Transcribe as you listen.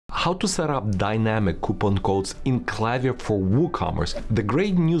How to set up dynamic coupon codes in Klaviyo for WooCommerce. The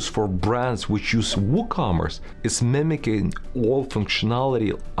great news for brands which use WooCommerce is mimicking all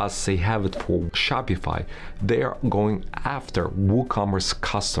functionality as they have it for Shopify. They are going after WooCommerce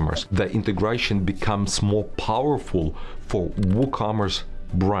customers. The integration becomes more powerful for WooCommerce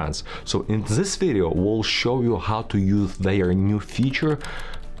brands. So in this video, we'll show you how to use their new feature,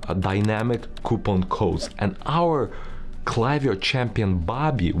 dynamic coupon codes, and our Klaviyo champion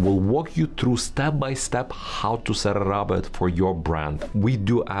Bobby will walk you through step by step how to set it up for your brand. We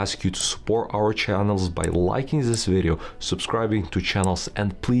do ask you to support our channels by liking this video, subscribing to channels,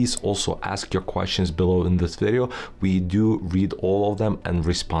 and please also ask your questions below in this video. We do read all of them and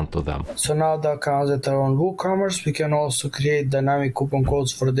respond to them. So now the accounts that are on WooCommerce, we can also create dynamic coupon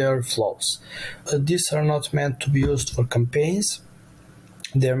codes for their flows. These are not meant to be used for campaigns.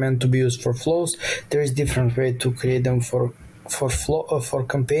 They're meant to be used for flows. There is different way to create them for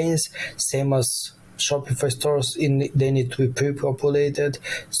campaigns, same as Shopify stores. They need to be pre-populated,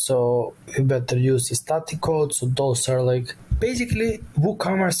 so we better use the static code. So those are like basically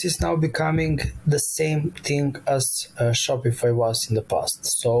WooCommerce is now becoming the same thing as Shopify was in the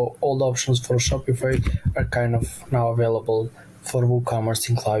past. So all the options for Shopify are kind of now available for WooCommerce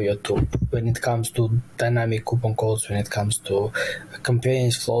in Klaviyo too, when it comes to dynamic coupon codes, when it comes to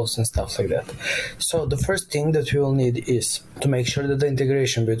campaigns, flows, and stuff like that. So the first thing that we will need is to make sure that the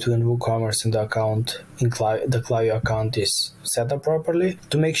integration between WooCommerce and the account in the Klaviyo account is set up properly,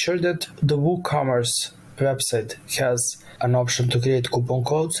 to make sure that the WooCommerce website has an option to create coupon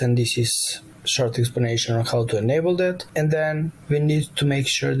codes, and this is short explanation on how to enable that. And then we need to make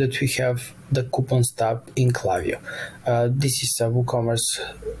sure that we have the coupons tab in Klaviyo. This is a WooCommerce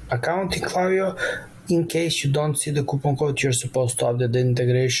account in Klaviyo. In case you don't see the coupon code, you're supposed to update the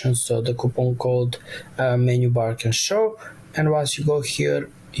integration so the coupon code menu bar can show. And once you go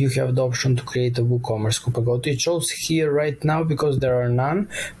here, you have the option to create a WooCommerce coupon code. It shows here right now because there are none,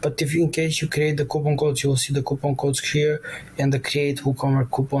 but if in case you create the coupon codes, you will see the coupon codes here, and the create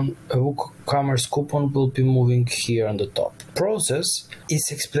WooCommerce coupon will be moving here on the top. Process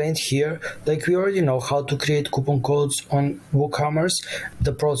is explained here. Like we already know how to create coupon codes on WooCommerce.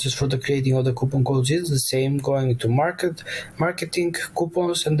 The process for the creating of the coupon codes is the same, going to marketing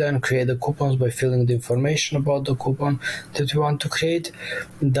coupons, and then create the coupons by filling the information about the coupon that we want to create.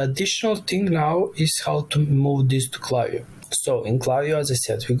 The additional thing now is how to move this to Klaviyo. So in Klaviyo, as I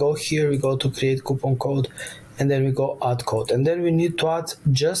said, we go here, we go to create coupon code, and then we go add code, and then we need to add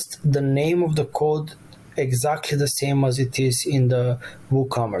just the name of the code exactly the same as it is in the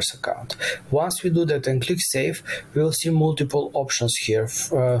WooCommerce account. Once we do that and click save, we will see multiple options here.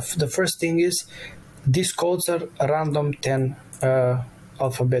 The first thing is these codes are random 10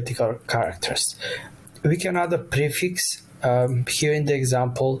 alphabetical characters. We can add a prefix. Here in the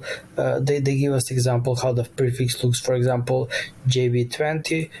example, they give us example how the prefix looks. For example,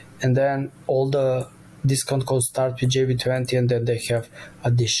 JB20, and then all the discount codes start with JB20, and then they have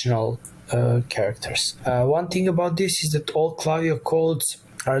additional characters. One thing about this is that all Klaviyo codes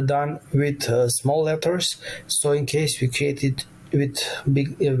are done with small letters. So in case we create it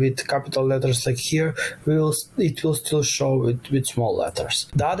with capital letters like here, it will still show with small letters.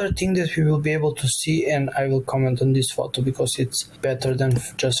 The other thing that we will be able to see, and I will comment on this photo because it's better than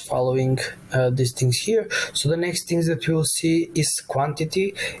just following these things here. So the next things that we will see is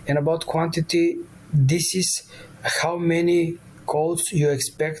quantity, and about quantity, this is how many codes you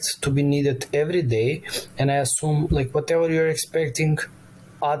expect to be needed every day, and I assume like whatever you're expecting,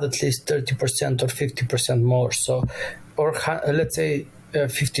 add at least 30% or 50% more. So, or let's say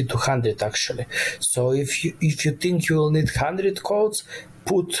 50 to 100 actually. So if you think you will need 100 codes,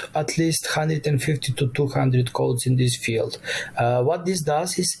 put at least 150 to 200 codes in this field. What this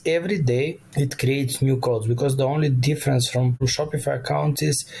does is every day it creates new codes, because the only difference from Shopify account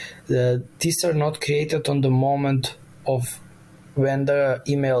is these are not created on the moment of when the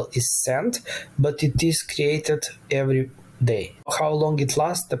email is sent, but it is created every day. How long it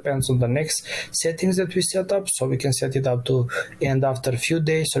lasts depends on the next settings that we set up. So we can set it up to end after a few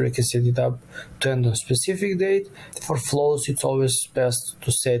days, or we can set it up to end on a specific date. For flows, it's always best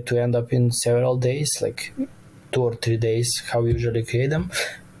to set to end up in several days, like 2 or 3 days, how we usually create them.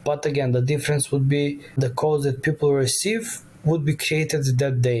 But again, the difference would be the codes that people receive would be created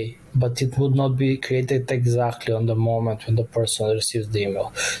that day, but it would not be created exactly on the moment when the person receives the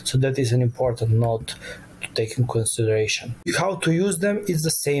email. So that is an important note to take in consideration. How to use them is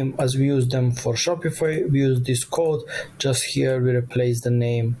the same as we use them for Shopify. We use this code, just here we replace the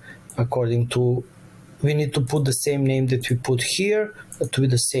name according to we need to put the same name that we put here to be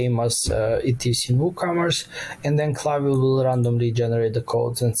the same as it is in WooCommerce, and then Klaviyo will randomly generate the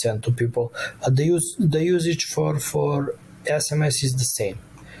codes and send to people. The usage for SMS is the same.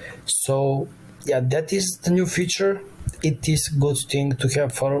 So yeah, that is the new feature. It is a good thing to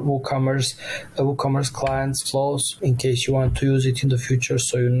have for WooCommerce clients flows in case you want to use it in the future.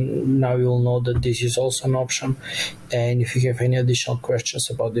 So now you'll know that this is also an option. And if you have any additional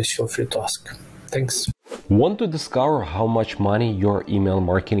questions about this, feel free to ask. Thanks. Want to discover how much money your email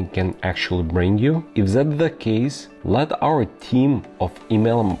marketing can actually bring you? If that's the case, let our team of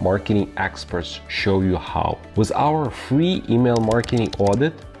email marketing experts show you how. With our free email marketing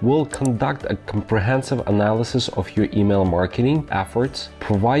audit, we'll conduct a comprehensive analysis of your email marketing efforts,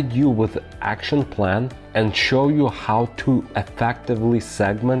 provide you with an action plan, and show you how to effectively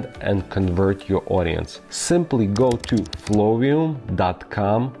segment and convert your audience. Simply go to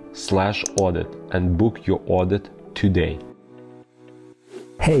flowium.com/audit and book your audit today.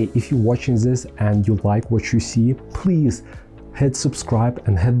 Hey, if you're watching this and you like what you see, please hit subscribe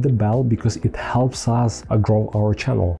and hit the bell because it helps us grow our channel.